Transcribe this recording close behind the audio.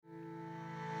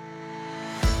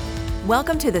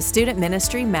Welcome to the Student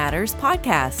Ministry Matters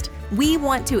podcast. We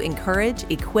want to encourage,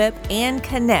 equip, and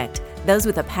connect those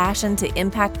with a passion to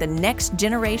impact the next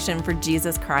generation for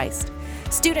Jesus Christ.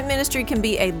 Student ministry can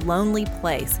be a lonely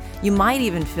place. You might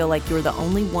even feel like you're the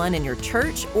only one in your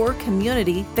church or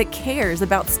community that cares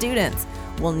about students.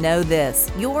 Well, know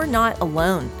this, you're not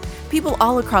alone. People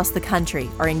all across the country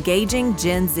are engaging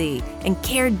Gen Z and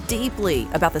care deeply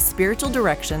about the spiritual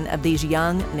direction of these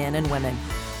young men and women.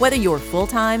 Whether you're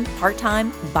full-time,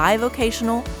 part-time,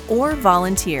 bivocational, or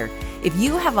volunteer, if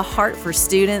you have a heart for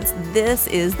students, this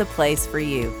is the place for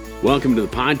you. Welcome to the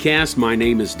podcast. My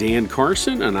name is Dan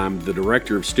Carson, and I'm the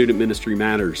Director of Student Ministry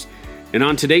Matters. And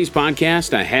on today's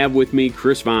podcast, I have with me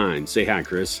Chris Vine. Say hi,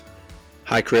 Chris.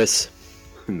 Hi, Chris.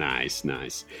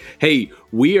 Nice. Hey,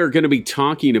 we are going to be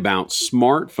talking about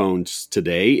smartphones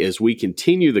today as we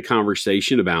continue the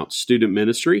conversation about student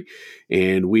ministry.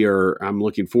 And I'm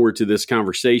looking forward to this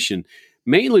conversation,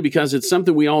 mainly because it's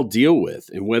something we all deal with.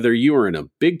 And whether you are in a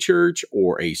big church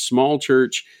or a small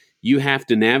church, you have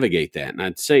to navigate that. And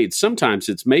I'd say sometimes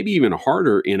it's maybe even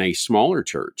harder in a smaller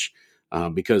church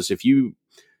because if you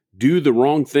do the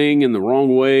wrong thing in the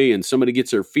wrong way and somebody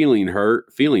gets their feelings hurt,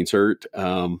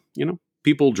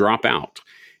 people drop out.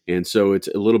 And so it's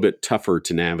a little bit tougher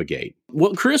to navigate.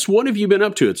 Well, Chris, what have you been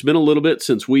up to? It's been a little bit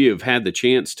since we have had the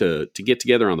chance to get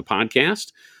together on the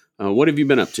podcast. What have you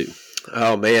been up to?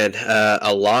 Oh, man,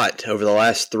 a lot over the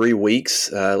last 3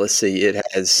 weeks. Let's see, it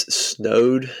has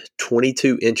snowed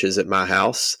 22 inches at my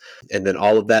house, and then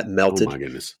all of that melted. Oh, my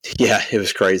goodness. Yeah, it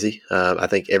was crazy. I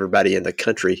think everybody in the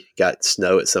country got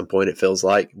snow at some point, it feels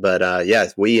like. But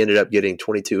we ended up getting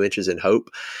 22 inches in Hope.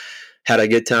 Had a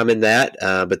good time in that.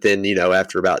 But then,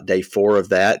 after about day 4 of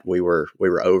that, we were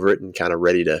over it and kind of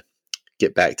ready to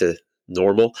get back to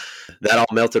normal. That all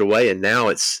melted away, and now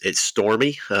it's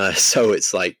stormy. So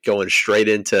it's like going straight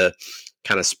into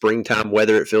kind of springtime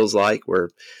weather, it feels like, where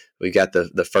we got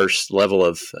the first level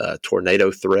of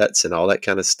tornado threats and all that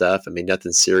kind of stuff. I mean,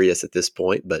 nothing serious at this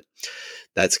point, but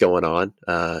that's going on.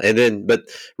 But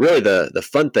really the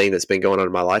fun thing that's been going on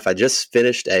in my life, I just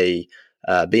finished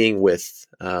being with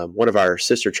one of our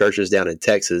sister churches down in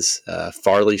Texas,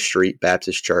 Farley Street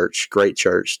Baptist Church, great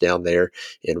church down there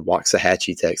in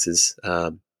Waxahachie, Texas.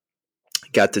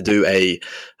 Got to do a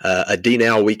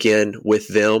D-Now weekend with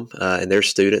them and their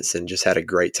students, and just had a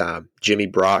great time. Jimmy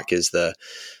Brock is the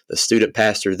student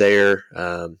pastor there,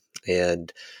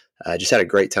 and just had a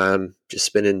great time just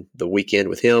spending the weekend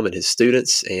with him and his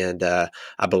students. And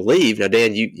I believe, now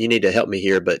Dan, you need to help me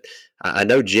here, but I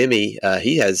know Jimmy,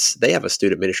 they have a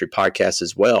student ministry podcast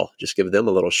as well. Just give them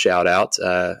a little shout out.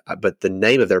 But the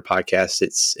name of their podcast,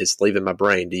 it's leaving my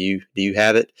brain. Do you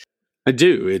have it? I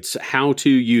do. It's How to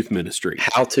Youth Ministry.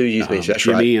 How to Youth Ministry. That's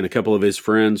Jimmy right. and a couple of his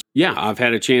friends. Yeah, I've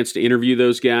had a chance to interview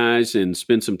those guys and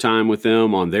spend some time with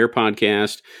them on their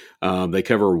podcast. They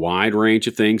cover a wide range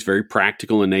of things, very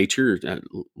practical in nature. A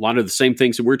lot of the same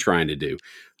things that we're trying to do,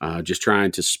 just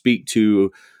trying to speak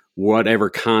to whatever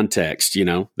context,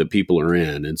 that people are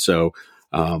in. And so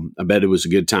I bet it was a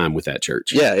good time with that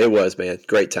church. Yeah, it was, man.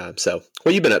 Great time. So what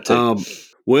have you been up to?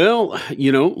 Well,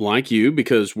 like you,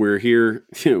 because we're here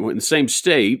in the same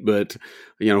state, but,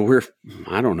 we're,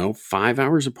 5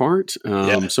 hours apart,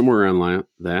 somewhere around like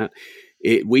that.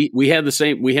 We had the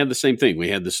same thing. We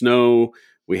had the snow,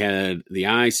 we had the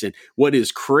ice. And what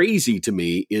is crazy to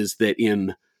me is that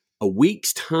in a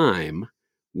week's time,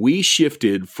 we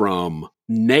shifted from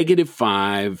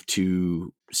 -5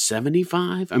 to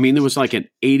 75. I mean, there was like an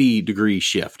 80-degree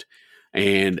shift.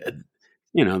 And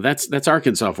that's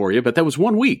Arkansas for you, but that was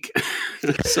 1 week.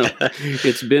 So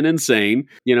it's been insane.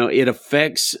 It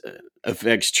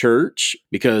affects church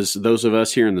because those of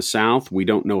us here in the South, we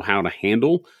don't know how to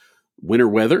handle winter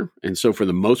weather. And so for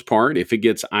the most part, if it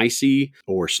gets icy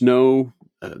or snow,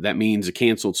 that means a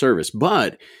canceled service.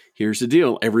 But here's the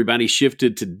deal. Everybody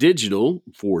shifted to digital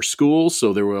for school.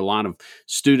 So there were a lot of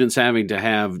students having to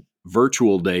have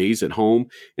virtual days at home,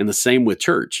 and the same with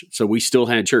church. So we still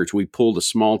had church. We pulled a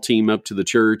small team up to the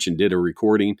church and did a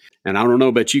recording. And I don't know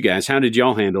about you guys. How did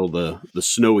y'all handle the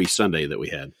snowy Sunday that we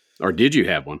had? Or did you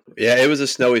have one? Yeah, it was a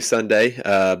snowy Sunday,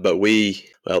 but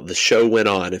the show went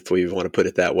on, if we want to put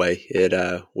it that way.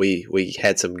 We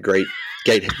had some great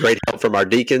help from our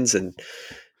deacons and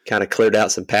kind of cleared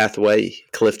out some pathway.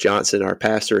 Cliff Johnson, our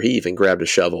pastor, he even grabbed a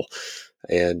shovel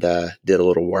and did a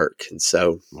little work. And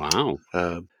so, wow.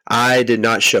 I did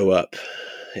not show up,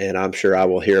 and I'm sure I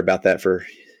will hear about that for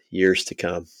years to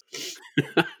come.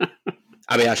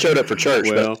 I mean, I showed up for church.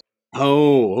 Well,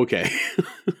 okay.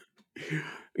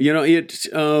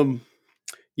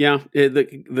 Yeah,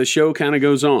 the show kind of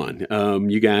goes on.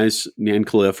 You guys and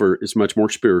Cliff is much more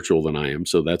spiritual than I am,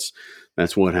 so that's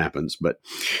what happens. But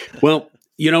well,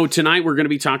 tonight we're going to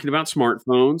be talking about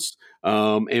smartphones,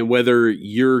 and whether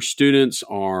your students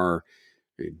are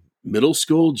middle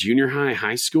school, junior high,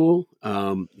 high school,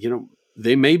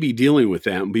 they may be dealing with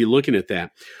that and be looking at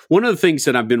that. One of the things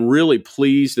that I've been really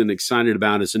pleased and excited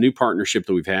about is a new partnership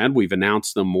that we've had. We've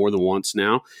announced them more than once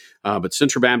now, but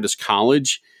Central Baptist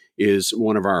College is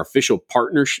one of our official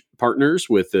partners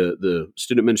with the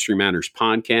Student Ministry Matters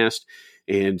podcast.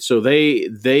 And so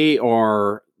they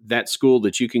are that school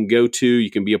that you can go to,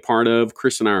 you can be a part of.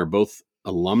 Chris and I are both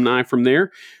alumni from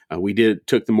there. We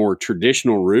took the more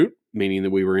traditional route, meaning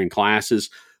that we were in classes,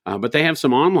 but they have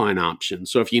some online options.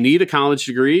 So if you need a college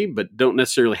degree but don't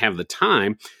necessarily have the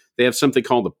time, they have something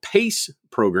called the PACE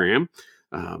program.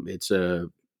 It's a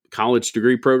college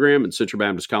degree program at Central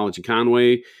Baptist College in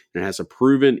Conway, and it has a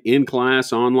proven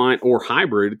in-class, online, or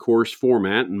hybrid course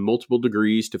format and multiple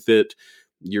degrees to fit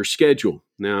your schedule.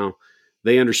 Now,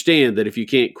 they understand that if you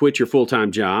can't quit your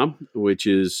full-time job, which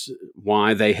is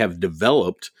why they have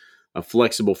developed a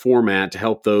flexible format to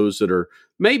help those that are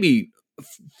maybe a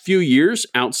few years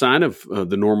outside of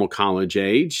the normal college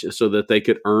age so that they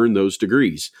could earn those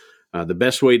degrees. The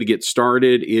best way to get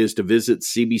started is to visit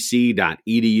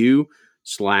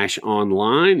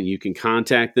cbc.edu/online. You can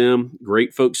contact them.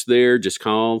 Great folks there. Just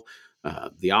call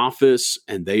the office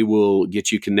and they will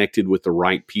get you connected with the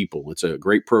right people. It's a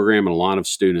great program, and a lot of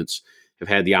students have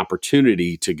had the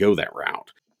opportunity to go that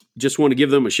route. Just want to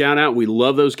give them a shout out. We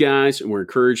love those guys, and we're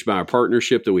encouraged by our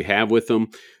partnership that we have with them.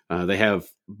 They have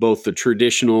both the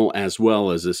traditional as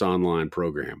well as this online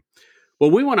program. Well,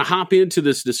 we want to hop into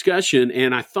this discussion,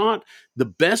 and I thought the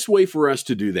best way for us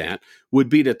to do that would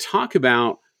be to talk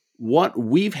about what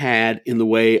we've had in the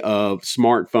way of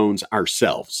smartphones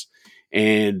ourselves.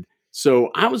 And so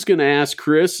I was going to ask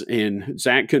Chris, and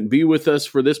Zach couldn't be with us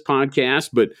for this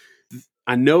podcast, but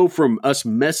I know from us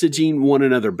messaging one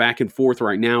another back and forth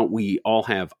right now, we all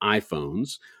have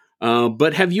iPhones.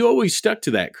 But have you always stuck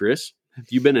to that, Chris? Have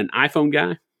you been an iPhone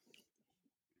guy?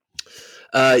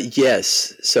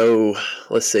 Yes. So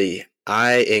let's see.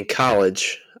 In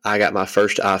college, I got my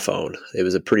first iPhone. It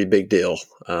was a pretty big deal.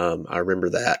 I remember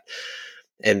that.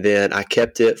 And then I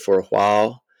kept it for a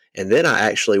while. And then I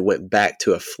actually went back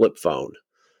to a flip phone.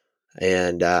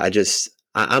 And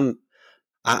I'm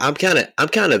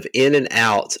kind of in and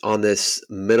out on this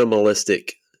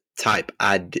minimalistic type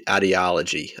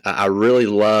ideology. I really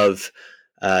love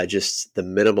just the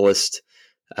minimalist,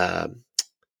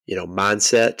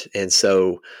 mindset. And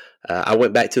so I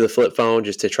went back to the flip phone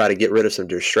just to try to get rid of some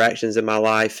distractions in my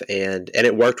life, and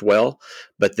it worked well.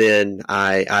 But then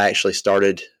I actually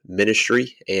started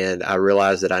ministry, and I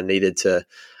realized that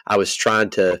I was trying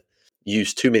to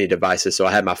use too many devices. So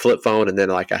I had my flip phone, and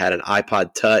then I had an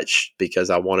iPod Touch because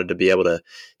I wanted to be able to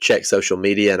check social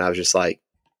media. And I was just like,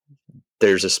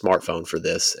 there's a smartphone for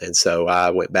this. And so I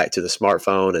went back to the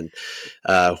smartphone. And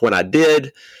when I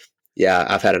did,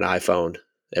 I've had an iPhone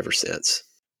ever since.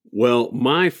 Well,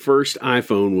 my first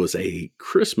iPhone was a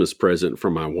Christmas present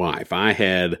from my wife. I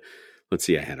had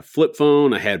a flip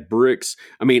phone. I had bricks.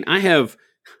 I mean, I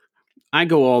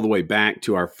go all the way back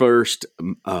to our first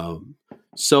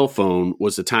cell phone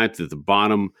was the type that the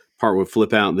bottom part would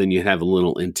flip out, and then you have a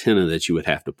little antenna that you would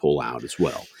have to pull out as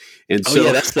well. And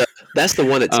that's the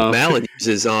one that Tim Allen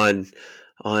uses on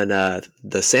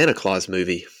the Santa Claus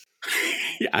movie.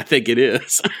 Yeah, I think it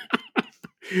is.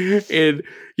 And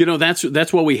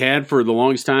that's what we had for the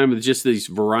longest time, with just these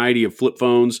variety of flip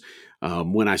phones.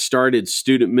 When I started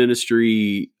student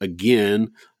ministry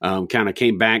again, kind of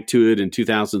came back to it in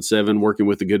 2007, working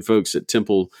with the good folks at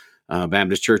Temple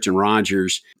Baptist Church in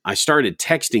Rogers. I started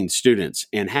texting students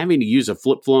and having to use a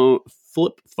flip phone.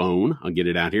 I'll get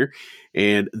it out here.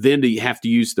 And then to have to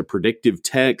use the predictive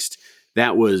text.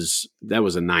 That was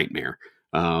a nightmare.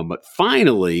 But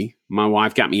finally, my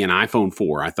wife got me an iPhone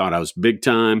 4. I thought I was big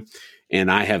time, and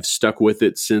I have stuck with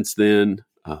it since then.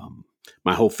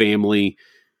 My whole family,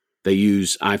 they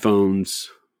use iPhones.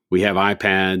 We have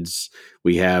iPads.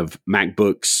 We have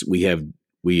MacBooks. We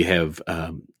have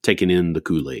taken in the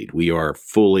Kool-Aid. We are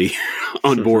fully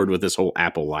on board with this whole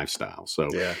Apple lifestyle. So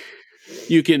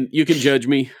you can judge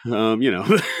me,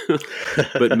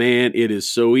 but man, it is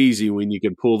so easy when you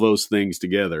can pull those things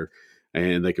together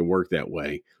and they can work that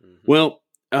way. Mm-hmm. Well,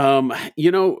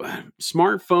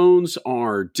 smartphones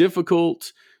are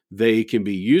difficult. They can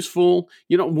be useful.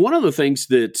 One of the things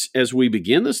that, as we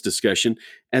begin this discussion,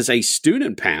 as a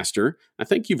student pastor, I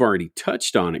think you've already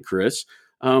touched on it, Chris.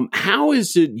 How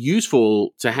is it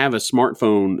useful to have a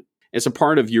smartphone as a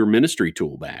part of your ministry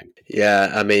tool bag?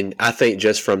 Yeah, I mean, I think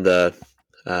just from the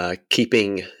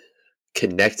keeping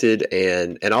connected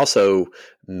and also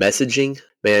messaging,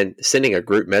 man, sending a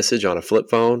group message on a flip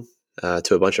phone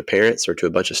to a bunch of parents or to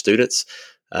a bunch of students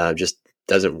just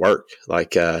doesn't work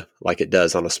like it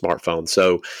does on a smartphone.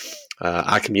 So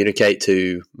I communicate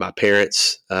to my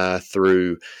parents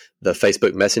through the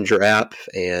Facebook Messenger app,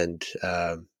 and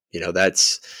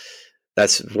that's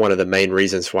one of the main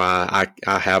reasons why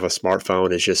I have a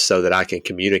smartphone, is just so that I can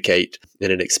communicate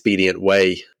in an expedient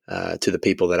way to the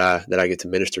people that I get to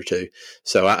minister to.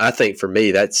 So I think for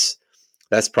me, that's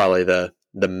probably the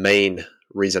main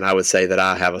reason I would say that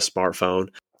I have a smartphone.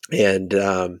 And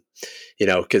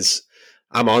because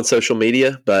I'm on social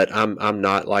media, but I'm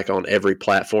not like on every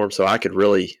platform, so I could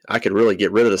really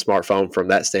get rid of the smartphone from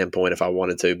that standpoint if I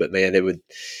wanted to. But man, it would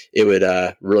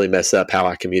really mess up how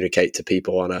I communicate to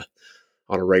people on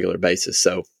a regular basis.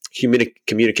 So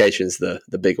communication is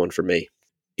the big one for me.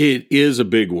 It is a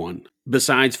big one.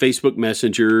 Besides Facebook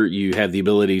Messenger, you have the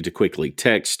ability to quickly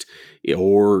text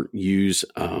or use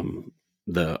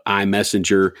the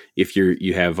iMessenger if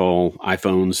you have all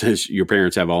iPhones, as your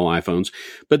parents have all iPhones.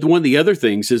 But one of the other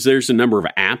things is there's a number of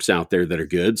apps out there that are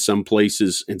good. Some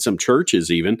places and some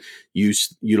churches even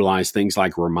utilize things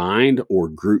like Remind or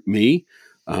GroupMe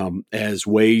as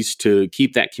ways to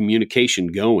keep that communication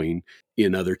going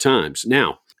in other times.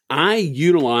 Now, I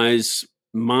utilize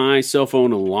my cell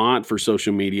phone a lot for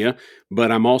social media,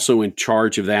 but I'm also in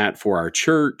charge of that for our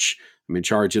church. I'm in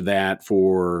charge of that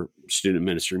for Student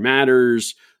Ministry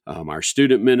Matters, our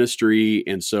student ministry.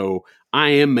 And so I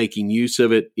am making use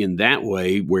of it in that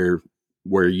way where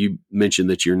you mentioned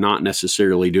that you're not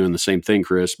necessarily doing the same thing,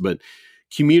 Chris, but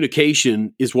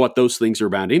communication is what those things are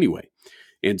about anyway.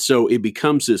 And so it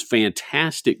becomes this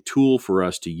fantastic tool for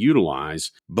us to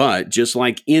utilize. But just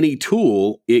like any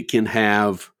tool, it can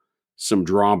have some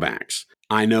drawbacks.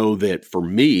 I know that for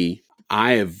me,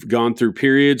 I have gone through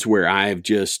periods where I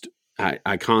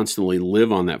constantly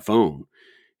live on that phone.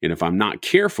 And if I'm not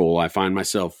careful, I find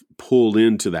myself pulled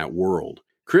into that world.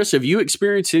 Chris, have you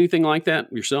experienced anything like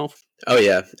that yourself? Oh,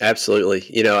 yeah,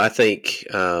 absolutely. I think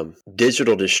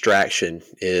digital distraction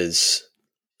is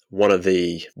one of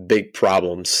the big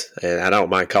problems, and I don't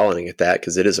mind calling it that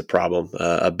because it is a problem,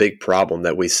 a big problem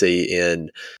that we see in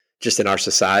our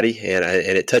society, and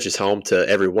it touches home to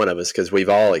every one of us because we've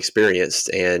all experienced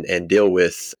and deal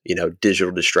with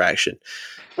digital distraction.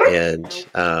 And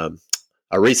a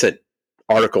recent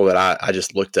article that I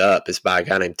just looked up is by a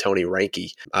guy named Tony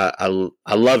Reinke.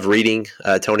 I love reading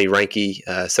Tony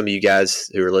Reinke. Some of you guys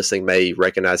who are listening may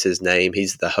recognize his name.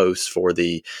 He's the host for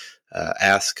the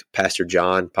Ask Pastor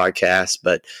John podcast,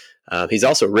 but he's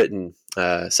also written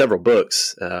several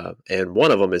books, and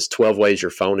one of them is 12 Ways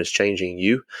Your Phone is Changing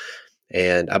You.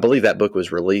 And I believe that book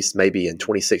was released maybe in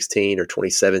 2016 or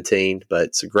 2017, but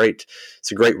it's a great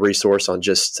resource on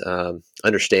just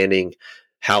understanding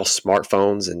how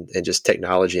smartphones and just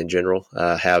technology in general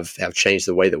have changed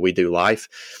the way that we do life.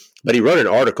 But he wrote an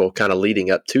article kind of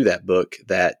leading up to that book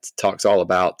that talks all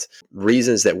about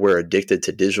reasons that we're addicted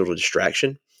to digital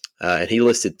distraction. And he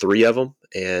listed 3 of them.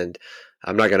 And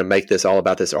I'm not going to make this all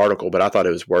about this article, but I thought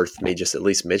it was worth me just at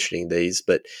least mentioning these.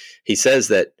 But he says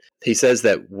that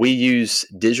we use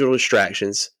digital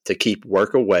distractions to keep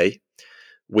work away.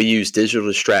 We use digital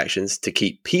distractions to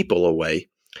keep people away.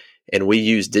 And we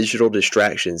use digital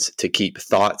distractions to keep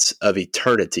thoughts of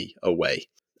eternity away.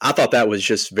 I thought that was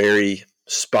just very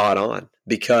spot on,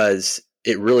 because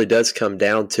it really does come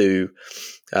down to,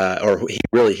 or he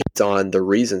really hits on the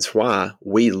reasons why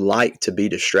we like to be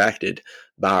distracted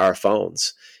by our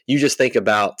phones. You just think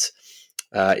about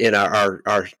in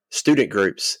our student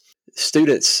groups,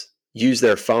 students use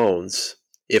their phones,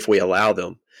 if we allow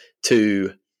them,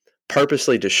 to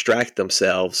purposely distract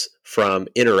themselves from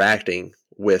interacting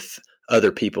with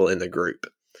other people in the group.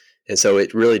 And so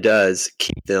it really does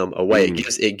keep them away.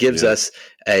 It gives us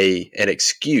an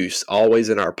excuse always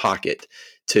in our pocket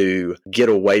to get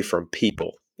away from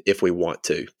people if we want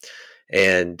to.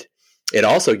 And it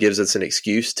also gives us an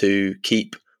excuse to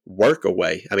keep work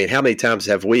away. I mean, how many times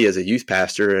have we as a youth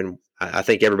pastor, and I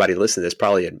think everybody listening to this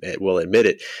probably will admit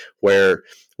it, where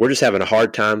we're just having a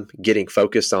hard time getting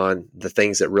focused on the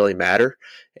things that really matter,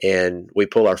 and we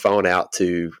pull our phone out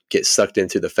to get sucked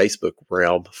into the Facebook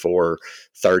realm for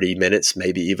 30 minutes,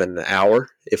 maybe even an hour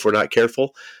if we're not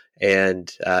careful,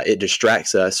 and it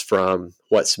distracts us from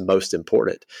what's most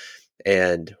important.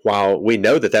 And while we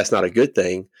know that that's not a good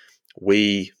thing,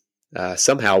 we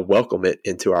somehow welcome it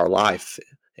into our life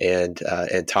and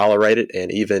tolerate it,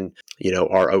 and even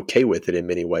are okay with it in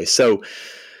many ways. So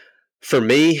For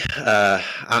me,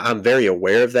 I'm very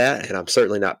aware of that, and I'm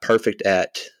certainly not perfect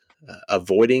at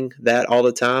avoiding that all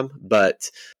the time. But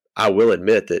I will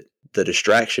admit that the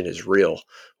distraction is real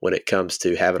when it comes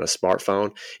to having a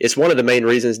smartphone. It's one of the main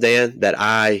reasons, Dan, that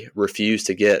I refuse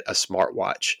to get a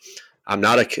smartwatch. I'm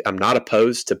not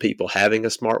opposed to people having a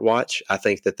smartwatch. I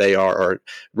think that they are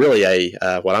really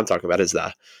what I'm talking about is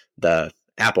the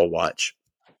Apple Watch.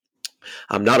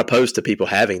 I'm not opposed to people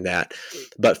having that,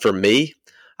 but for me,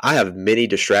 I have many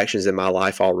distractions in my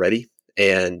life already,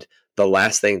 and the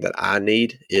last thing that I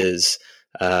need is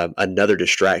another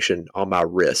distraction on my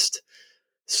wrist.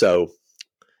 So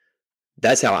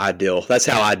that's how I deal. That's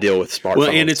how I deal with smartphones.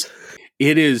 Well, and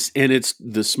it's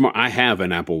the smart. I have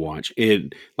an Apple Watch.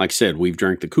 It, like I said, we've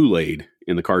drank the Kool-Aid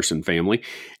in the Carson family,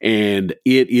 and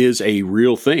it is a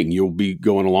real thing. You'll be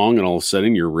going along, and all of a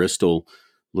sudden, your wrist will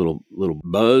little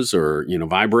buzz or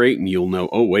vibrate, and you'll know,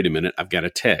 oh, wait a minute, I've got a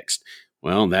text.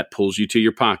 Well, that pulls you to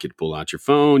your pocket. Pull out your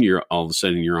phone. You're all of a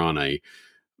sudden you're on a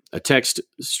text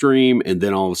stream, and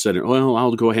then all of a sudden, well,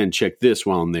 I'll go ahead and check this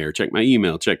while I'm there. Check my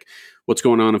email. Check what's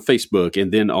going on Facebook,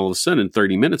 and then all of a sudden,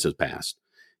 30 minutes has passed,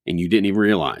 and you didn't even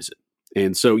realize it.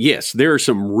 And so, yes, there are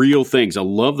some real things. I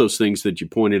love those things that you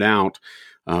pointed out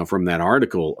from that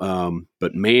article.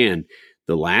 But man,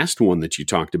 the last one that you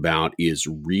talked about is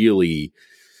really.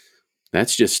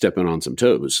 That's just stepping on some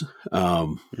toes.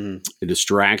 It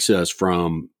distracts us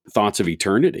from thoughts of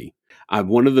eternity.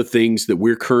 One of the things that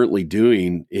we're currently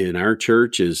doing in our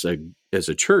church is, as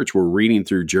a church, we're reading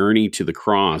through Journey to the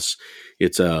Cross.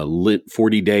 It's a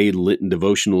 40-day Lenten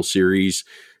devotional series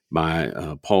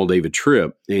by Paul David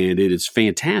Tripp, and it is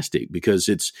fantastic because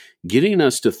it's getting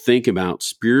us to think about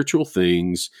spiritual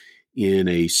things in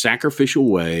a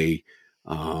sacrificial way.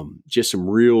 Just some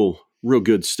real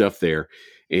good stuff there.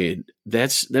 And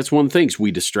that's one of the things we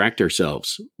distract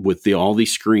ourselves with all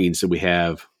these screens that we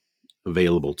have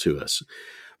available to us.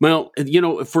 Well,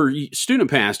 for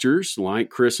student pastors like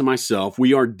Chris and myself,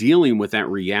 we are dealing with that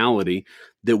reality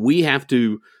that we have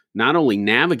to not only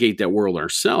navigate that world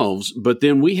ourselves, but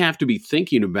then we have to be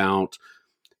thinking about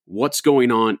what's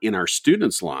going on in our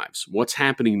students' lives, what's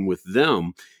happening with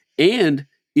them. And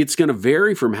it's going to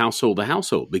vary from household to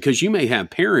household because you may have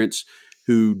parents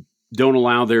who don't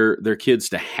allow their kids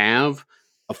to have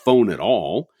a phone at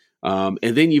all. And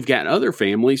then you've got other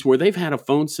families where they've had a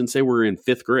phone since they were in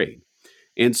 5th grade.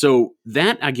 And so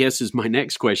that, I guess, is my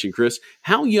next question, Chris.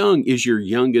 How young is your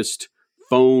youngest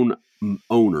phone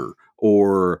owner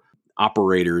or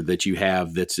operator that you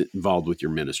have that's involved with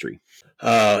your ministry?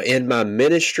 In my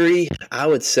ministry, I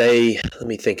would say, let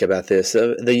me think about this.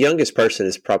 The youngest person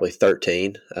is probably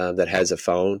 13 that has a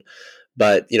phone.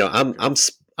 But,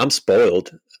 I'm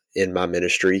spoiled in my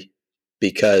ministry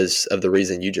because of the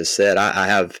reason you just said. I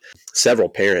have several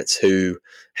parents who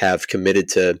have committed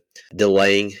to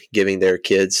delaying giving their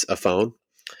kids a phone.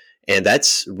 And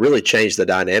that's really changed the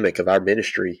dynamic of our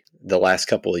ministry the last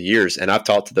couple of years. And I've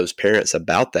talked to those parents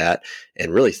about that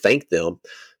and really thanked them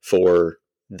for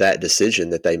that decision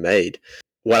that they made.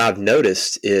 What I've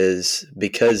noticed is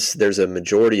because there's a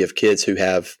majority of kids who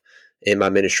have in my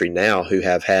ministry now who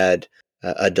have had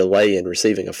a delay in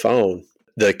receiving a phone,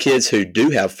 the kids who do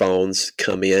have phones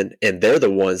come in and they're the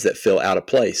ones that feel out of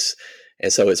place.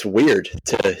 And so it's weird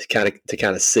to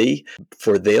kind of see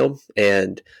for them.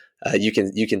 And you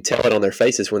can tell it on their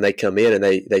faces when they come in and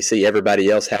they see everybody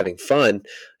else having fun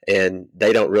and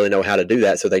they don't really know how to do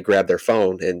that. So they grab their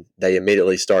phone and they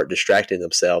immediately start distracting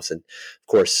themselves. And of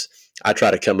course, I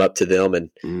try to come up to them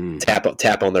and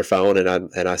tap on their phone.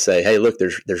 And I say, hey, look,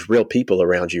 there's real people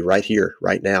around you right here,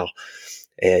 right now.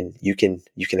 And you can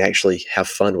actually have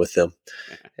fun with them.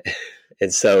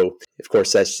 And so, of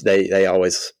course, they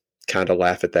always kind of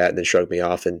laugh at that and then shrug me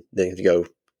off and then go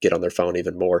get on their phone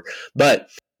even more. But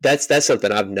that's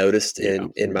something I've noticed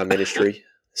in my ministry.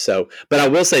 So, but I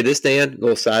will say this, Dan, a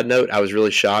little side note, I was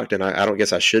really shocked, and I don't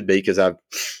guess I should be because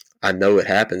I know it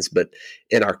happens, but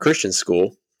in our Christian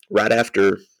school, right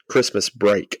after Christmas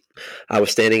break, I was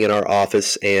standing in our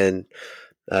office, and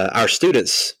our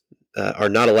students are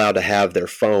not allowed to have their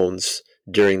phones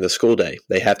during the school day.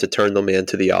 They have to turn them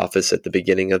into the office at the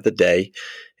beginning of the day,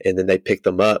 and then they pick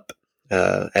them up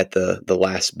at the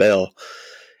last bell.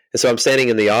 And so I'm standing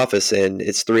in the office, and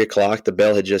it's 3:00. The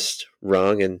bell had just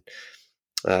rung, and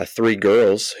 3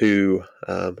 girls who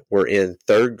were in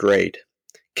 3rd grade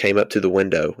came up to the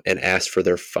window and asked for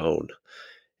their phone.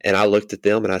 And I looked at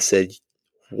them and I said,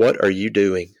 "What are you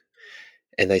doing?"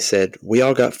 And they said, "We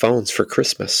all got phones for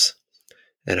Christmas."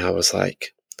 And I was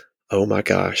like, oh my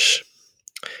gosh.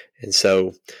 And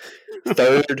so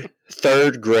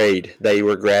third grade, they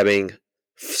were grabbing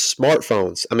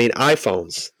smartphones. I mean,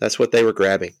 iPhones. That's what they were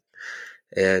grabbing.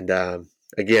 And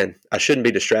again, I shouldn't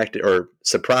be distracted or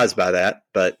surprised by that,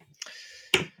 but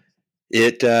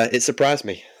it surprised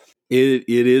me. It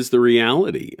is the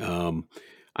reality.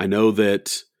 I know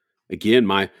that, again,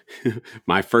 my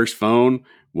my first phone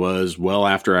was well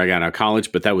after I got out of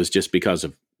college, but that was just because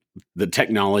of the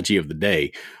technology of the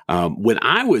day. When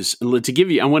I was I want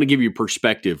to give you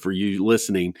perspective for you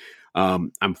listening.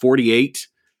 I'm 48.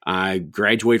 I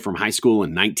graduated from high school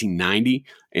in 1990,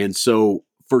 and so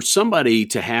for somebody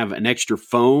to have an extra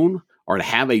phone or to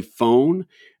have a phone,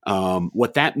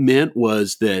 what that meant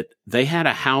was that they had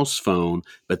a house phone,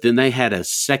 but then they had a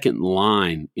second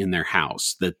line in their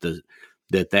house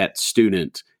that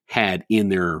student had in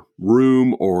their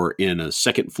room or in a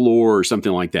second floor or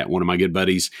something like that. One of my good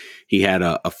buddies, he had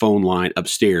a phone line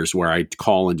upstairs where I'd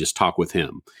call and just talk with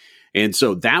him. And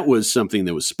so that was something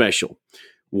that was special.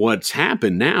 What's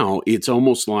happened now, it's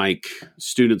almost like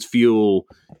students feel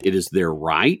it is their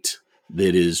right.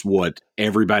 That is what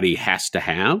everybody has to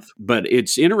have. But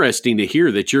it's interesting to hear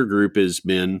that your group has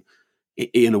been,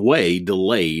 in a way,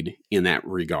 delayed in that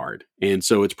regard. And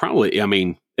so it's probably, I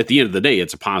mean, at the end of the day,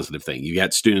 it's a positive thing. You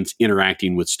got students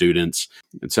interacting with students.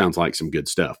 It sounds like some good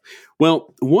stuff.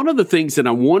 Well, one of the things that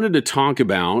I wanted to talk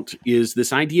about is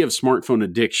this idea of smartphone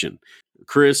addiction.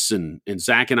 Chris and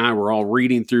Zach and I were all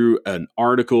reading through an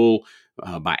article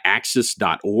by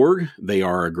Axis.org. They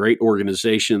are a great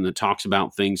organization that talks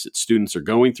about things that students are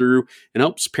going through and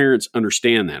helps parents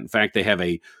understand that. In fact, they have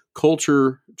a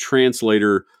culture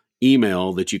translator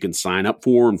email that you can sign up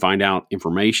for and find out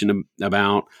information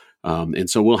about. And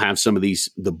so we'll have some of the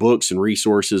books and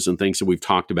resources and things that we've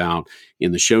talked about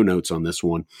in the show notes on this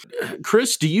one.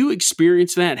 Chris, do you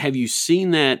experience that? Have you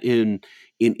seen that in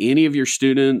any of your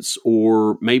students,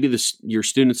 or maybe your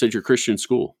students at your Christian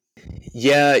school?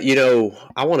 Yeah, I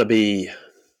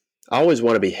always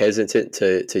want to be hesitant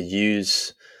to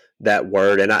use that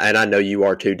word, and I know you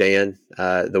are too, Dan.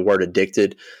 The word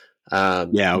addicted.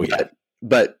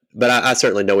 But I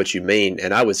certainly know what you mean,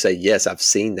 and I would say yes, I've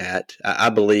seen that.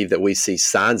 I believe that we see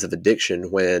signs of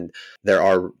addiction when there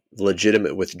are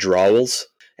legitimate withdrawals.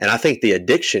 And I think the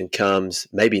addiction comes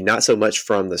maybe not so much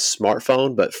from the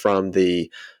smartphone, but from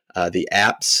the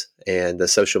apps and the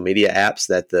social media apps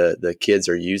that the kids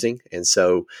are using. And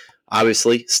so,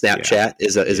 obviously, Snapchat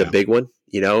is a big one,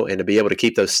 and to be able to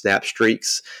keep those snap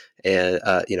streaks and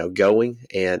going.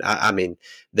 And I mean,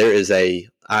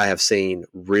 I have seen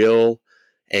real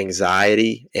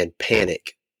anxiety and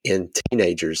panic in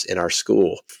teenagers in our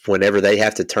school whenever they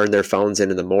have to turn their phones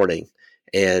in the morning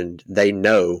and they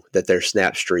know that their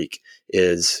snap streak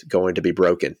is going to be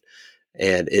broken.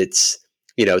 And it's,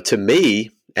 to me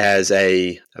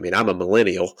I'm a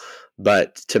millennial,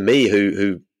 but to me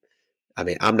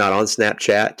I'm not on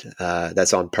Snapchat.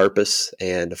 That's on purpose.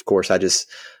 And of course I just,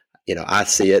 I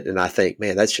see it and I think,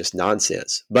 man, that's just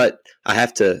nonsense. But I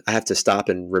have to stop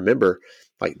and remember,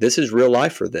 like, this is real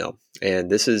life for them.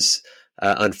 And this is,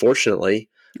 unfortunately,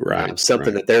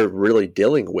 something that they're really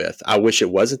dealing with. I wish it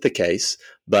wasn't the case,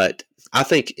 but I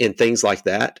think in things like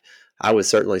that, I would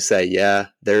certainly say,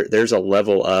 there's a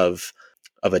level of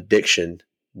addiction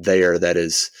there that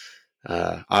is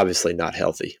obviously not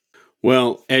healthy.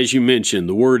 Well, as you mentioned,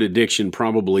 the word addiction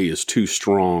probably is too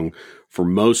strong for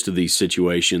most of these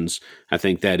situations. I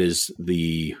think that is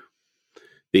the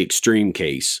extreme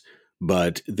case,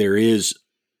 but there is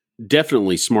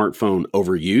definitely smartphone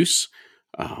overuse,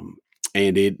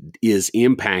 and it is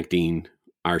impacting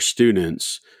our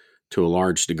students to a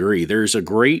large degree. There's a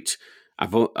great,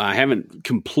 I haven't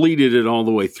completed it all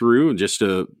the way through, just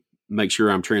to make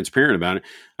sure I'm transparent about it.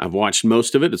 I've watched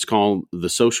most of it. It's called The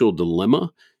Social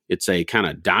Dilemma. It's a kind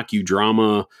of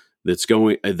docudrama that's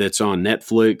on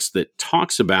Netflix that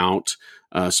talks about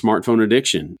smartphone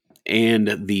addiction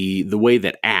and the way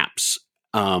that apps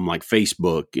like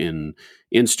Facebook and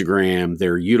Instagram,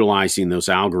 they're utilizing those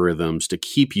algorithms to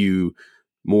keep you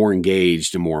more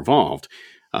engaged and more involved.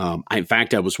 In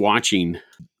fact, I was watching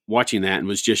that and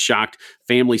was just shocked.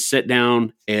 Families sat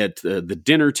down at the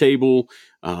dinner table.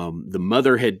 The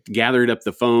mother had gathered up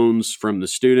the phones from the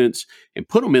students and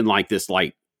put them in this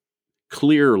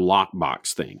clear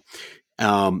lockbox thing.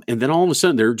 And then all of a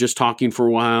sudden they're just talking for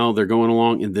a while. They're going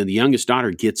along. And then the youngest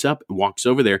daughter gets up and walks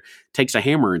over there, takes a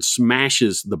hammer and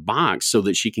smashes the box so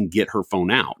that she can get her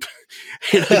phone out.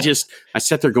 And I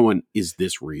sat there going, is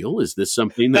this real? Is this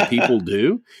something that people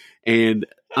do? And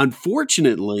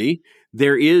unfortunately,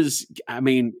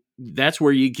 that's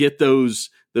where you get those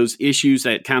issues,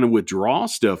 that kind of withdrawal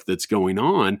stuff that's going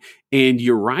on. And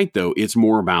you're right, though. It's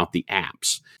more about the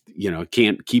apps.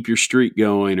 Can't keep your streak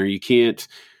going, or you can't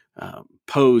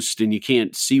post and you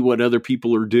can't see what other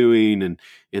people are doing, and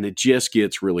it just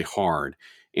gets really hard.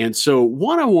 And so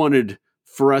what I wanted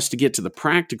for us to get to the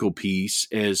practical piece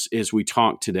as we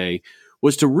talk today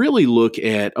was to really look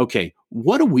at, okay,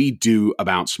 what do we do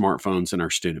about smartphones in our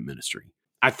student ministry?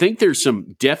 I think there's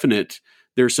some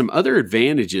other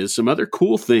advantages, some other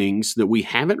cool things that we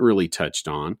haven't really touched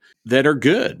on that are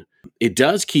good. It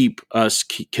does keep us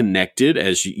connected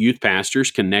as youth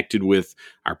pastors, connected with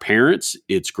our parents.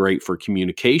 It's great for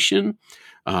communication.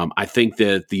 I think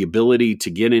that the ability to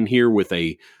get in here with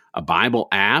a Bible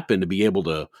app and to be able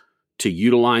to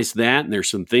utilize that, and there's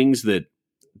some things that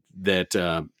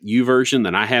YouVersion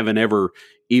that I haven't ever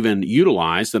even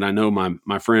utilized that I know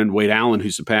my friend Wade Allen,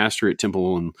 who's a pastor at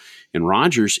Temple and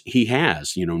Rogers, he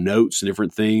has, notes and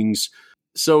different things.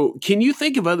 So can you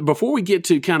think of before we get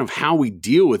to kind of how we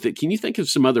deal with it, can you think of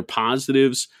some other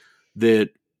positives that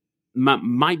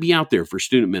might be out there for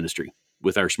student ministry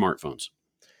with our smartphones?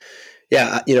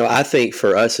 Yeah, I think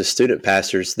for us as student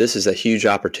pastors, this is a huge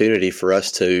opportunity for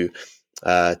us to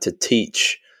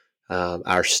teach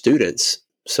our students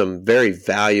some very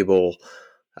valuable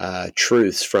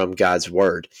truths from God's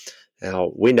Word.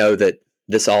 Now, we know that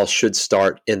this all should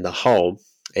start in the home,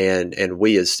 and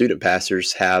we as student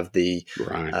pastors have the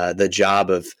job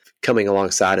of coming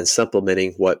alongside and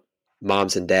supplementing what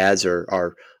moms and dads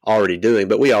are already doing.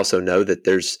 But we also know that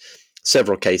there's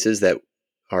several cases that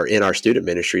are in our student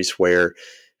ministries where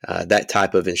that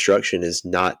type of instruction is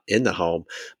not in the home.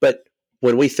 But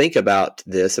when we think about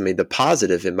this, I mean, the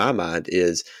positive in my mind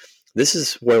is this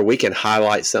is where we can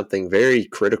highlight something very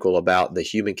critical about the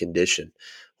human condition,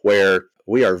 where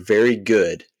we are very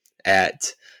good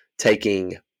at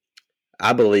taking,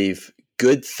 I believe,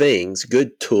 good things,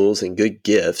 good tools, and good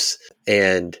gifts,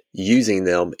 and using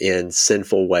them in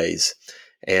sinful ways.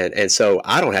 And so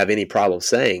I don't have any problem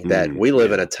saying that we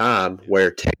live in a time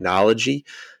where technology,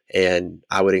 and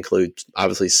I would include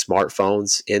obviously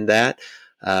smartphones in that,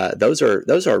 those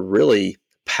are really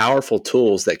powerful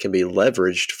tools that can be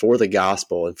leveraged for the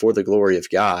gospel and for the glory of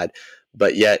God,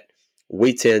 but yet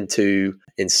we tend to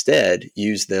instead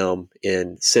use them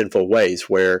in sinful ways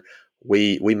where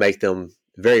we make them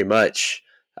very much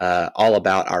all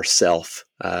about ourself.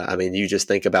 I mean, you just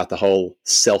think about the whole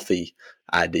selfie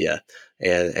idea,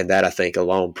 and that I think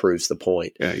alone proves the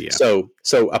point. Yeah. So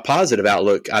a positive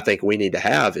outlook I think we need to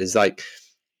have is like,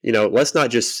 let's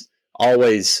not just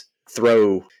always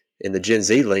throw, in the Gen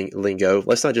Z lingo,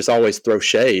 let's not just always throw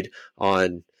shade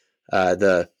on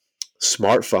the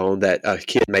smartphone that a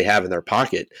kid may have in their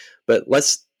pocket, but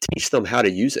let's teach them how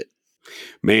to use it.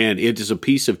 Man, it is a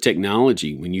piece of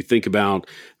technology when you think about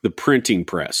the printing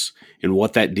press and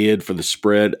what that did for the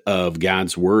spread of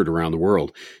God's word around the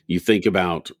world. You think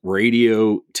about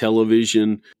radio,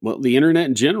 television, well, the internet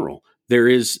in general. There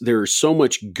is so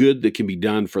much good that can be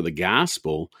done for the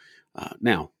gospel.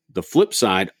 Now, the flip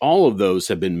side, all of those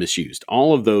have been misused.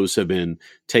 All of those have been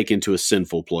taken to a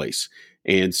sinful place.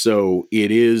 And so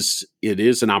it is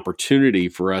an opportunity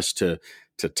for us to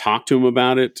talk to them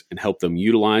about it and help them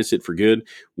utilize it for good.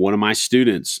 One of my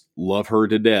students, love her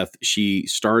to death. She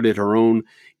started her own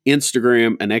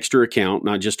Instagram, an extra account,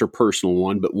 not just her personal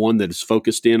one, but one that is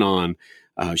focused in on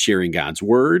sharing God's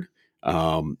word.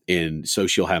 And so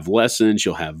she'll have lessons,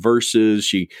 she'll have verses.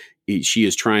 She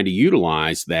is trying to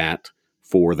utilize that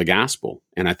for the gospel.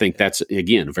 And I think that's,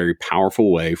 again, a very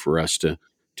powerful way for us to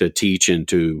teach and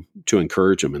to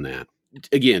encourage them in that.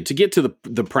 Again, to get to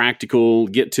the practical,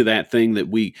 get to that thing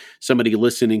that somebody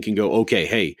listening can go, okay,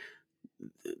 hey,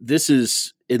 this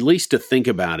is at least to think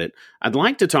about it. I'd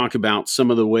like to talk about some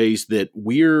of the ways that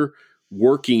we're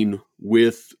working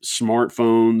with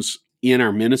smartphones in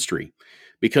our ministry,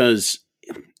 because,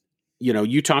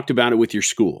 you talked about it with your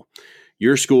school.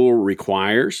 Your school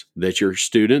requires that your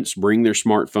students bring their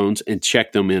smartphones and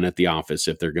check them in at the office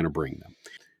if they're going to bring them.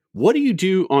 What do you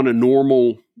do on a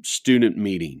normal student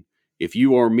meeting? If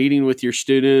you are meeting with your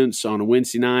students on a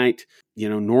Wednesday night,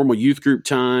 normal youth group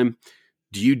time,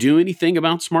 do you do anything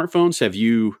about smartphones? Have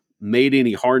you made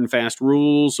any hard and fast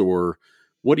rules, or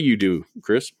what do you do,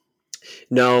 Chris?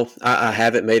 No, I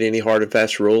haven't made any hard and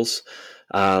fast rules.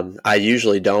 I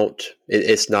usually don't.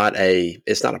 It's not a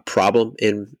problem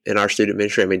in our student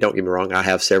ministry. I mean, don't get me wrong. I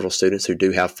have several students who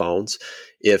do have phones.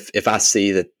 If I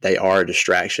see that they are a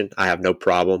distraction, I have no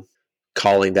problem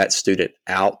calling that student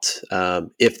out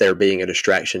if they're being a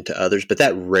distraction to others. But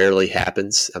that rarely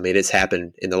happens. I mean, it's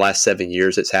happened in the last 7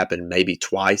 years. It's happened maybe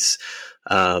twice.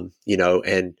 And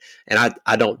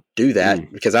I don't do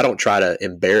that because I don't try to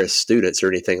embarrass students or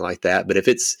anything like that. But if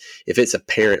it's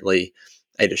apparently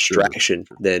a distraction,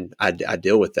 then I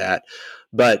deal with that.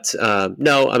 But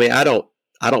no, I mean, I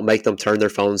I don't make them turn their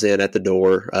phones in at the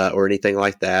door or anything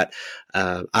like that.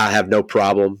 I have no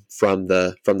problem from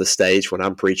the stage when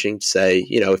I'm preaching to say,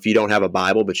 if you don't have a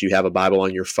Bible, but you have a Bible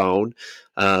on your phone,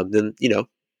 then,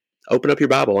 open up your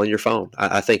Bible on your phone.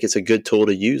 I think it's a good tool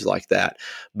to use like that.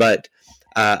 But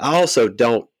I also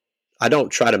don't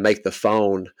try to make the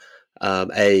phone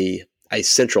a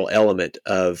central element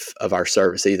of our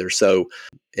service either. So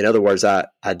in other words, I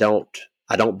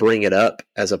don't bring it up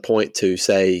as a point to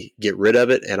say, get rid of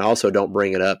it. And I also don't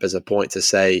bring it up as a point to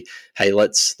say, hey,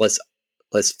 let's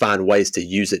find ways to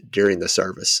use it during the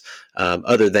service.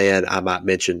 Other than I might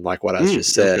mention, like what I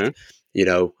just said, okay.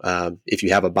 If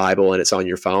you have a Bible and it's on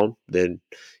your phone, then,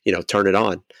 turn it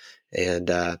on. And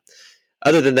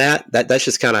other than that's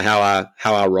just kind of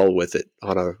how I roll with it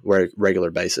on a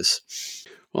regular basis.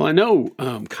 Well, I know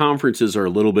conferences are a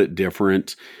little bit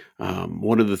different.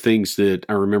 One of the things that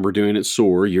I remember doing at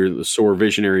SOAR, you're the SOAR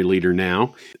visionary leader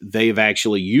now, they've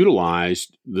actually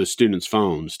utilized the students'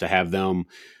 phones to have them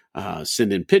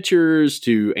send in pictures,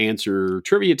 to answer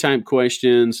trivia type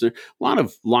questions. A lot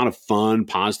of fun,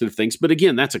 positive things. But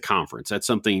again, that's a conference. That's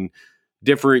something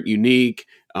different, unique.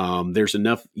 There's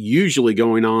enough usually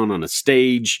going on a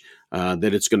stage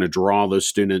that it's going to draw those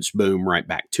students, boom, right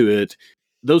back to it.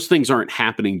 Those things aren't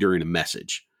happening during a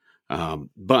message.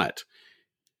 But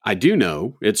I do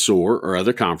know at SOAR or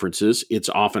other conferences, it's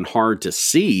often hard to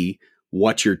see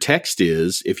what your text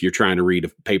is if you're trying to read a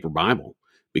paper Bible,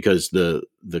 because the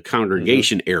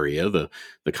congregation area, the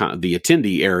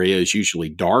attendee area is usually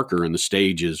darker and the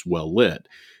stage is well lit.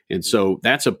 And so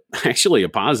that's actually a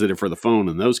positive for the phone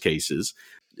in those cases.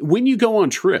 When you go on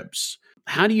trips,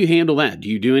 how do you handle that? Do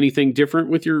you do anything different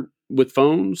with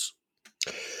phones?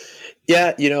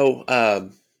 Yeah,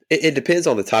 it depends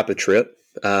on the type of trip.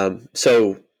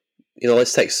 So,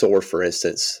 let's take SOAR, for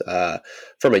instance.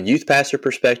 From a youth pastor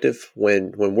perspective,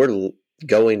 when we're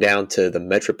going down to the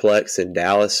Metroplex in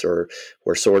Dallas or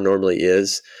where SOAR normally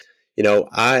is,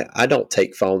 I don't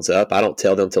take phones up. I don't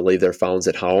tell them to leave their phones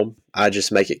at home. I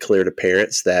just make it clear to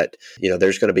parents that,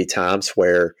 there's going to be times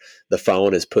where the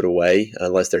phone is put away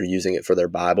unless they're using it for their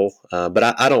Bible.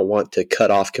 But I don't want to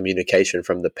cut off communication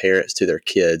from the parents to their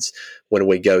kids when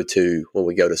we go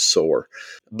to SOAR.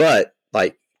 But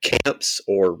like camps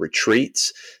or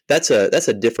retreats, that's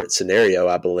a different scenario,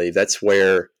 I believe. That's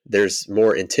where there's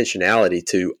more intentionality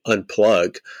to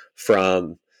unplug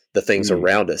from the things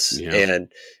around us. Yeah.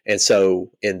 And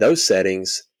so in those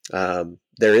settings,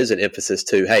 there is an emphasis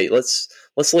to, hey, let's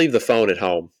leave the phone at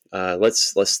home.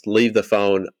 Let's leave the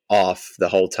phone off the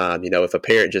whole time. If a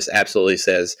parent just absolutely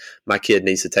says my kid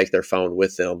needs to take their phone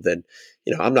with them, then,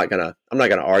 I'm not gonna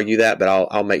argue that, but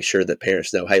I'll make sure that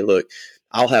parents know, hey, look,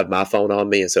 I'll have my phone on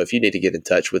me. And so if you need to get in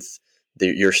touch with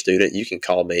your student, you can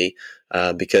call me,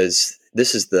 because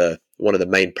this is one of the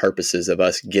main purposes of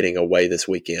us getting away this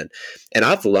weekend. And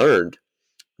I've learned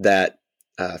that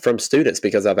from students,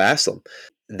 because I've asked them,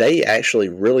 they actually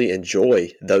really enjoy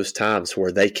those times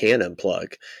where they can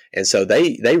unplug. And so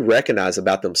they recognize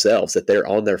about themselves that they're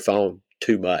on their phone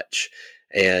too much.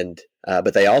 And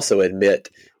but they also admit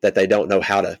that they don't know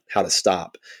how to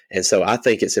stop. And so I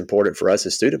think it's important for us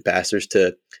as student pastors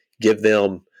to give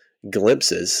them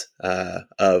glimpses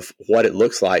of what it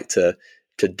looks like to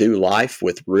do life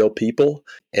with real people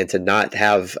and to not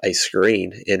have a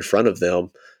screen in front of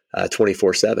them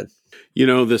 24/7.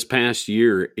 This past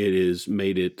year, it has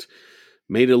made it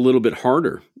a little bit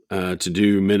harder to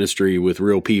do ministry with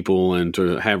real people and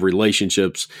to have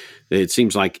relationships. It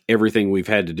seems like everything we've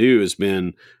had to do has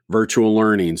been virtual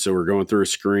learning. So we're going through a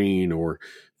screen or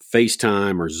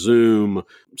FaceTime or Zoom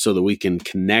so that we can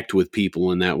connect with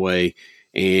people in that way.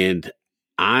 And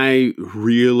I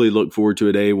really look forward to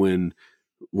a day when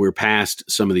we're past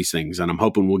some of these things. And I'm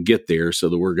hoping we'll get there so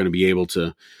that we're going to be able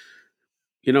to,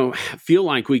 feel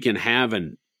like we can have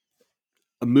a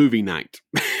movie night.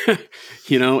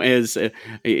 As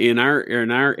in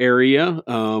our area,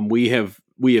 we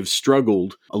have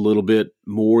struggled a little bit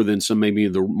more than some maybe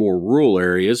the more rural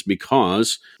areas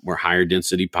because we're higher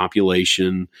density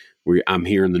population. I'm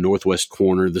here in the northwest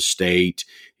corner of the state,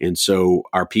 and so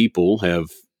our people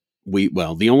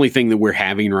the only thing that we're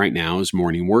having right now is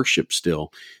morning worship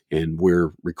still, and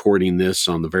we're recording this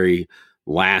on the very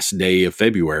last day of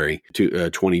February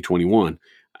 2021.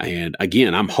 And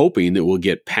again, I'm hoping that we'll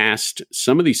get past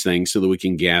some of these things so that we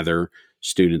can gather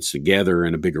students together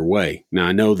in a bigger way. Now,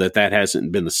 I know that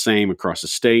hasn't been the same across the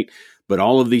state, but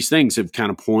all of these things have kind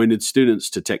of pointed students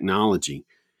to technology.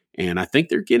 And I think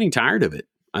they're getting tired of it.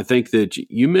 I think that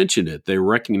you mentioned it. They're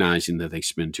recognizing that they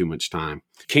spend too much time.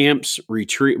 Camps,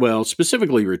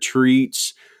 specifically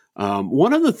retreats,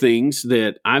 One of the things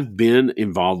that I've been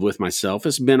involved with myself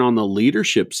has been on the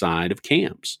leadership side of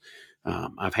camps.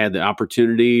 I've had the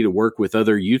opportunity to work with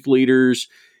other youth leaders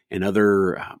and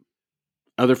other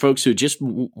folks who just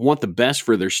want the best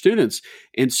for their students.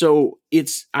 And so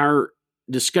our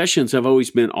discussions have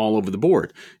always been all over the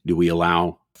board. Do we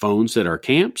allow phones at our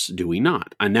camps? Do we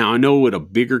not? Now, I know at a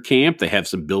bigger camp, they have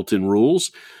some built-in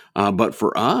rules. But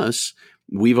for us,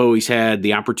 we've always had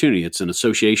the opportunity. It's an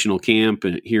associational camp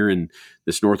here in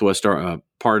this northwest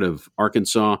part of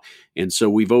Arkansas. And so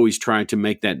we've always tried to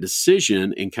make that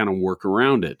decision and kind of work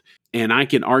around it. And I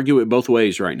can argue it both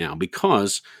ways right now,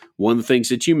 because one of the things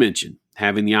that you mentioned,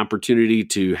 having the opportunity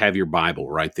to have your Bible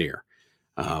right there.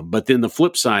 But then the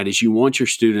flip side is you want your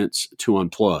students to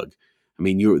unplug. I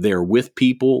mean, you're there with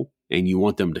people and you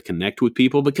want them to connect with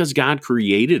people, because God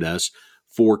created us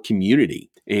for community.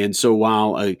 And so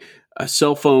while a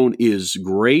cell phone is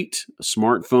great, a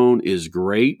smartphone is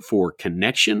great for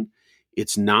connection,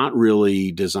 it's not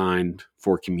really designed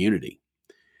for community.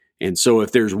 And so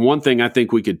if there's one thing I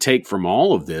think we could take from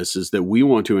all of this, is that we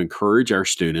want to encourage our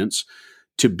students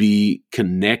to be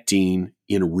connecting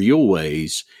in real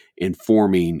ways and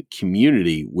forming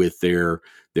community with their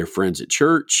friends at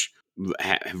church,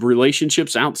 have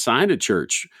relationships outside of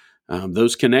church,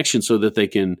 those connections, so that they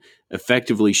can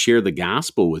effectively share the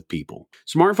gospel with people.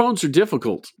 Smartphones are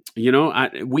difficult.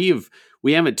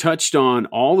 We haven't touched on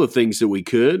all the things that we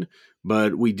could,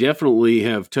 but we definitely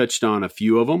have touched on a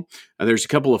few of them. There's a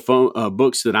couple of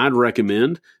books that I'd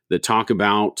recommend that talk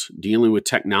about dealing with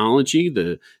technology.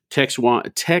 The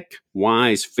Tech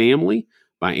Wise Family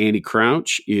by Andy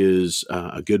Crouch is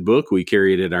a good book. We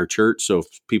carry it at our church, so if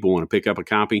people want to pick up a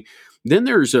copy. Then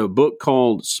there's a book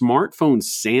called Smartphone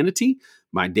Sanity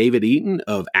by David Eaton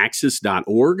of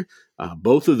Axis.org.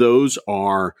 Both of those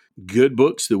are good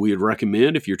books that we would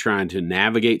recommend if you're trying to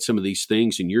navigate some of these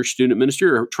things in your student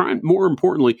ministry, or more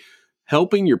importantly,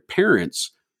 helping your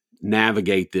parents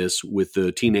navigate this with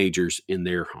the teenagers in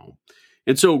their home.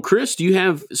 And so, Chris, do you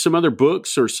have some other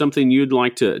books or something you'd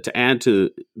like to add to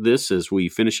this as we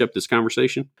finish up this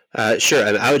conversation?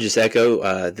 Sure. I would just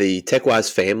echo the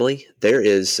TechWise family. There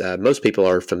is, most people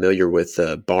are familiar with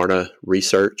Barna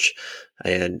Research,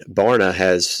 and Barna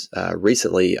has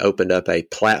recently opened up a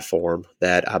platform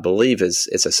that I believe it's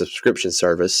a subscription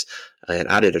service, and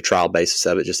I did a trial basis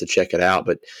of it just to check it out.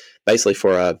 But basically,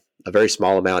 for a very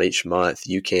small amount each month,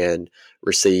 you can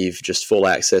receive just full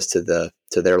access to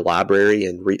their library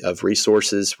of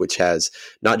resources, which has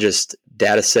not just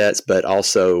data sets, but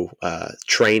also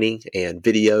training and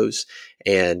videos.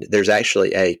 And there's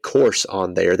actually a course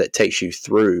on there that takes you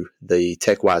through the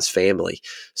TechWise family.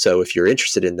 So if you're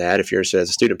interested in that, if you're interested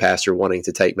as a student pastor wanting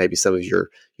to take maybe some of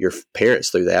your parents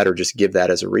through that, or just give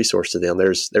that as a resource to them,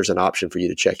 there's an option for you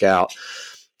to check out.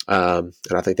 And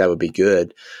I think that would be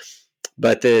good.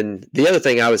 But then the other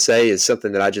thing I would say is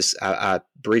something that I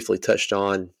briefly touched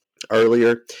on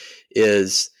earlier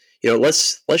is,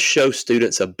 let's show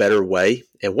students a better way.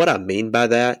 And what I mean by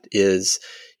that is,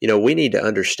 we need to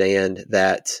understand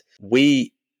that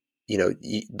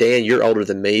Dan, you're older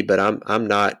than me, but I'm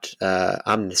not,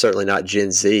 I'm certainly not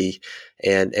Gen Z.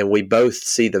 And we both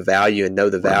see the value and know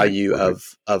the value of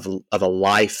a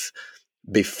life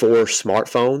before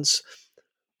smartphones.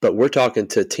 But we're talking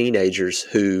to teenagers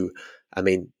who,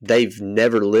 they've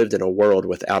never lived in a world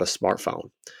without a smartphone.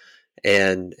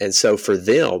 And so for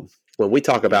them, when we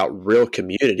talk about real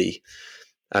community,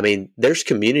 there's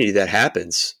community that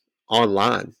happens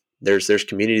online. There's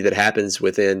community that happens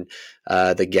within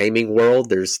the gaming world.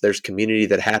 There's community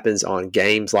that happens on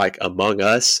games like Among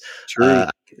Us. True.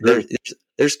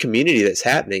 There's community that's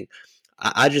happening.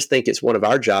 I just think it's one of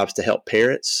our jobs to help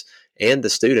parents and the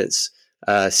students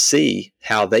see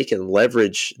how they can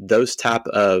leverage those type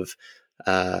of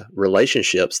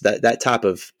relationships, that type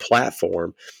of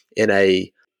platform in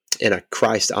a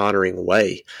Christ honoring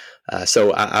way.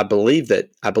 So I believe that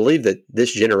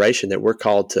this generation that we're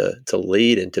called to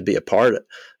lead and to be a part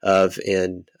of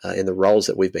in the roles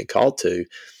that we've been called to,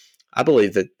 I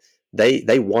believe that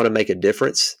they want to make a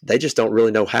difference. They just don't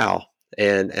really know how.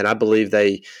 And I believe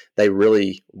they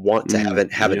really want to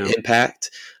have an impact.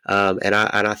 And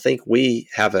I think we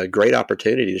have a great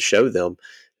opportunity to show them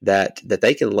that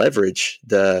they can leverage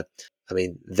their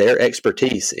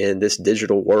expertise in this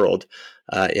digital world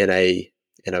in a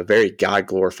very God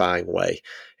glorifying way.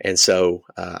 And so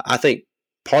I think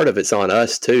part of it's on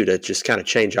us too, to just kind of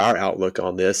change our outlook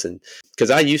on this. And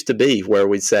because I used to be where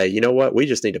we'd say, you know what, we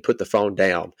just need to put the phone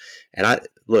down. And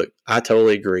I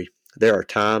totally agree. There are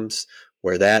times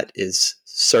where that is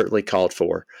certainly called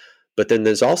for, but then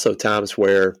there's also times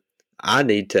where I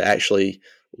need to actually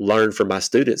learn from my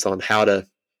students on how to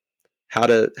how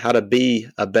to be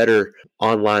a better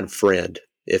online friend,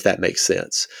 if that makes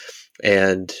sense.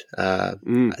 And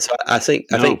so I think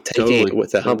taking it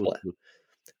with a humble,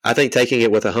 I think taking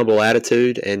it with a humble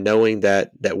attitude and knowing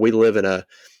that we live in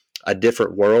a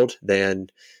different world than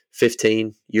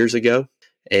 15 years ago,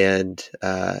 and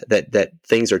that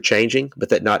things are changing, but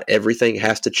that not everything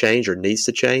has to change or needs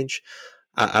to change.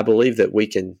 I believe that we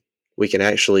can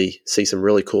actually see some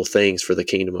really cool things for the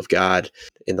kingdom of God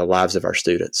in the lives of our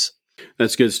students.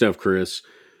 That's good stuff, Chris.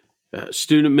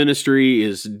 Student ministry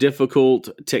is difficult.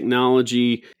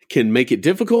 Technology can make it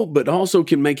difficult, but also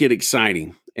can make it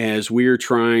exciting as we're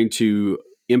trying to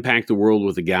impact the world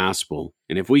with the gospel.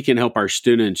 And if we can help our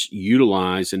students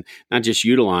utilize, and not just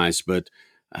utilize, but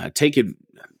take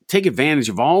advantage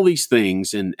of all these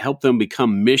things and help them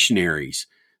become missionaries,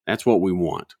 that's what we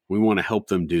want. We want to help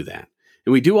them do that.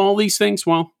 And we do all these things,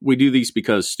 well, we do these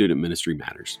because student ministry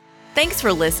matters. Thanks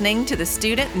for listening to the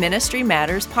Student Ministry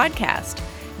Matters podcast.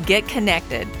 Get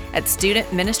connected at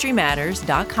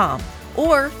studentministrymatters.com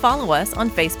or follow us on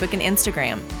Facebook and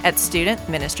Instagram at Student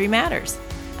Ministry Matters.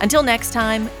 Until next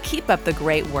time, keep up the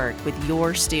great work with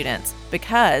your students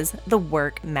because the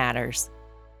work matters.